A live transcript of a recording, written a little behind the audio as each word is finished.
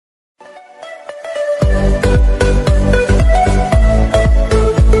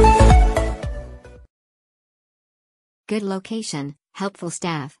Good location, helpful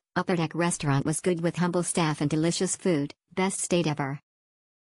staff, upper deck restaurant was good with humble staff and delicious food, best stayed ever.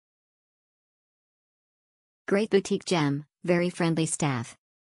 Great boutique gem, very friendly staff.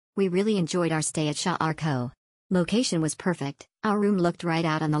 We really enjoyed our stay at Shaharkot. Location was perfect, our room looked right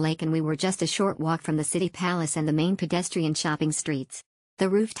out on the lake and we were just a short walk from the city palace and the main pedestrian shopping streets. The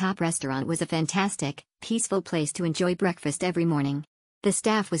rooftop restaurant was a fantastic, peaceful place to enjoy breakfast every morning. The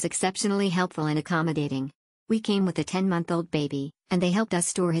staff was exceptionally helpful and accommodating. We came with a 10-month-old baby, and they helped us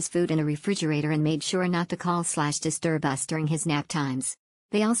store his food in a refrigerator and made sure not to call/disturb us during his nap times.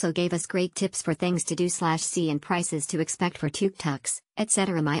 They also gave us great tips for things to do/see and prices to expect for tuk-tuks,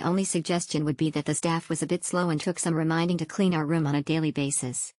 etc. My only suggestion would be that the staff was a bit slow and took some reminding to clean our room on a daily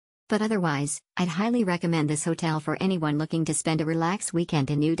basis. But otherwise, I'd highly recommend this hotel for anyone looking to spend a relaxed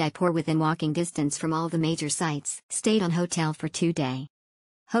weekend in Udaipur within walking distance from all the major sites. Stayed on hotel for 2 days.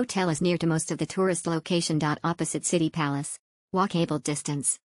 Hotel is near to most of the tourist location. Opposite City Palace. Walkable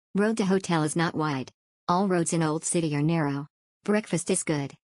distance. Road to hotel is not wide. All roads in Old City are narrow. Breakfast is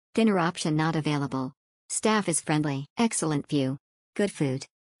good. Dinner option not available. Staff is friendly. Excellent view. Good food.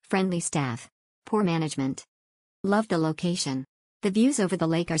 Friendly staff. Poor management. Love the location. The views over the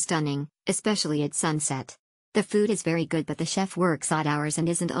lake are stunning, especially at sunset. The food is very good but the chef works odd hours and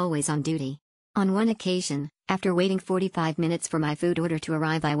isn't always on duty. On one occasion, after waiting 45 minutes for my food order to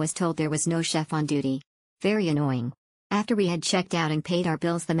arrive, I was told there was no chef on duty. Very annoying. After we had checked out and paid our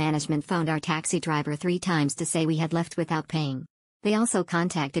bills, the management phoned our taxi driver 3 times to say we had left without paying. They also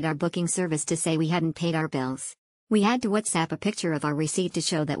contacted our booking service to say we hadn't paid our bills. We had to WhatsApp a picture of our receipt to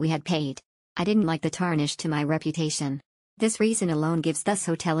show that we had paid. I didn't like the tarnish to my reputation. This reason alone gives this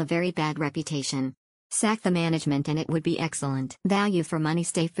hotel a very bad reputation. Sack the management and it would be excellent. Value for money.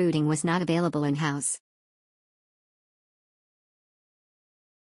 Stay fooding was not available in-house.